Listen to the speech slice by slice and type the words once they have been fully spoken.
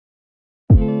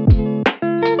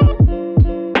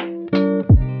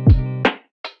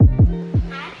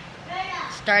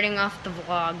starting off the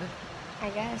vlog. I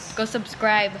guess. Go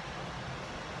subscribe.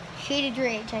 Shaded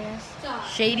Rage, I guess.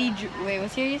 Wait,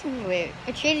 what's your username? Wait.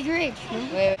 It's Shaded Rage. No?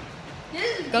 Wait.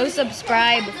 Go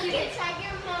subscribe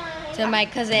to my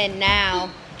cousin now.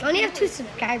 I only have 2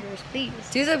 subscribers, please.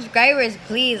 2 subscribers,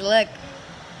 please. Look.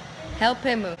 Help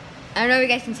him. I don't know if you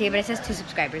guys can see it, but it says 2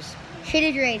 subscribers.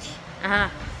 Shaded Rage. Uh-huh.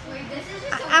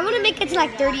 I want to make it to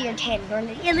like 30 or 10, or at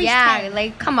least 10. Yeah,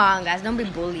 like, come on, guys. Don't be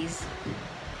bullies.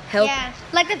 Help. Yeah,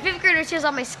 like the 5th grader cheers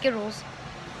on my Skittles.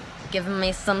 Give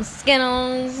me some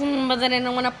Skittles, but then I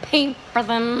don't want to pay for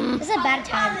them. This is a bad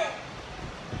time.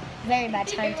 Very bad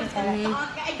time to tell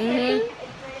that.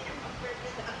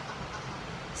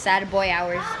 Sad boy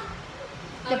hours.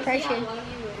 Depression.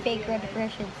 Fake girl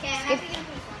depression.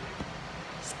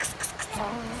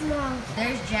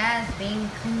 There's Jazz being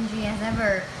cringy as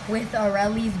ever with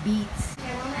Aureli's beats.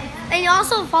 And you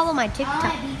also follow my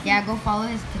TikTok. Yeah, go follow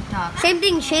his TikTok. Same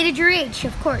thing, Shaded Rage,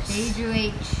 of course.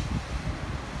 JJH.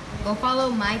 Go follow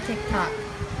my TikTok.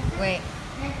 Wait.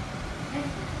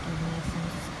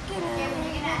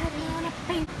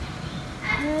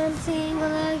 I'm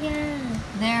single again.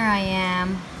 There I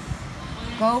am.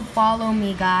 Go follow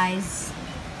me, guys.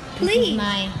 This Please. is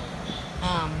my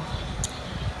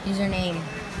username.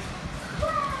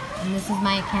 And this is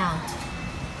my account.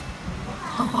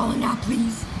 Go follow now,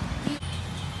 please.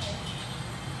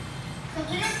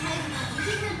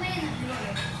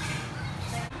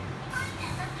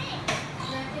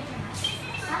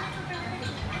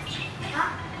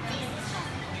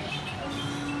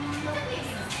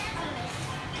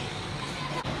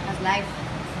 That's life.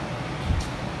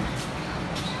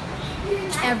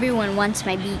 Everyone wants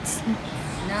my beats.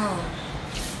 No.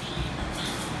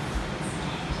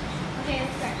 Okay,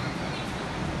 let's start.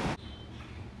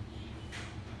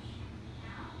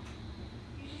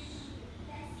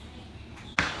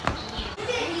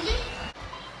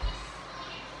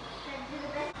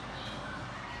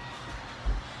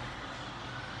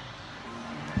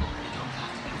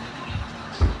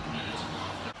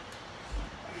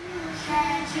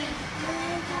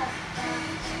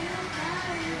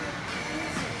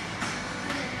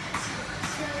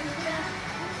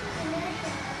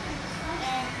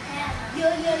 Yo,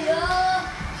 yo, yo.